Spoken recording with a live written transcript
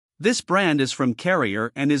This brand is from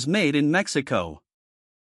Carrier and is made in Mexico.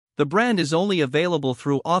 The brand is only available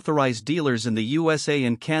through authorized dealers in the USA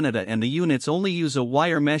and Canada, and the units only use a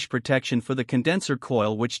wire mesh protection for the condenser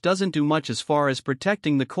coil, which doesn't do much as far as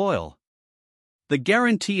protecting the coil. The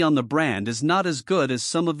guarantee on the brand is not as good as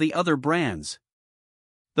some of the other brands.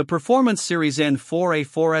 The Performance Series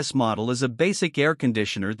N4A4S model is a basic air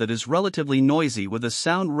conditioner that is relatively noisy with a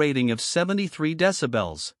sound rating of 73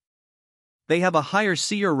 decibels. They have a higher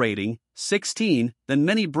SEER rating, 16, than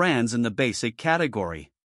many brands in the basic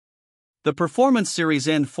category. The Performance Series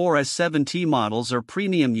N4A7T models are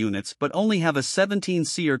premium units but only have a 17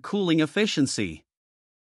 SEER cooling efficiency.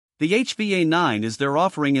 The HVA9 is their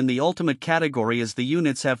offering in the ultimate category, as the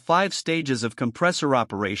units have 5 stages of compressor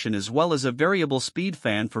operation as well as a variable speed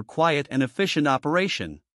fan for quiet and efficient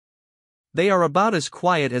operation. They are about as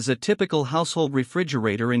quiet as a typical household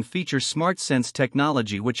refrigerator and feature SmartSense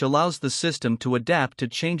technology, which allows the system to adapt to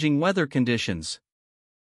changing weather conditions.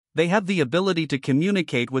 They have the ability to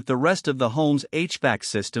communicate with the rest of the home's HVAC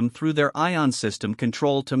system through their Ion System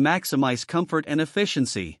control to maximize comfort and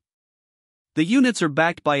efficiency. The units are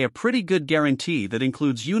backed by a pretty good guarantee that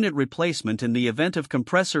includes unit replacement in the event of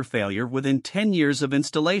compressor failure within 10 years of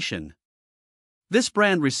installation. This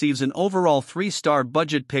brand receives an overall 3-star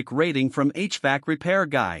budget pick rating from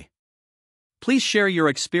HvacRepairGuy. Please share your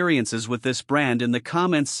experiences with this brand in the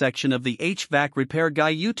comments section of the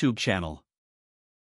HvacRepairGuy YouTube channel.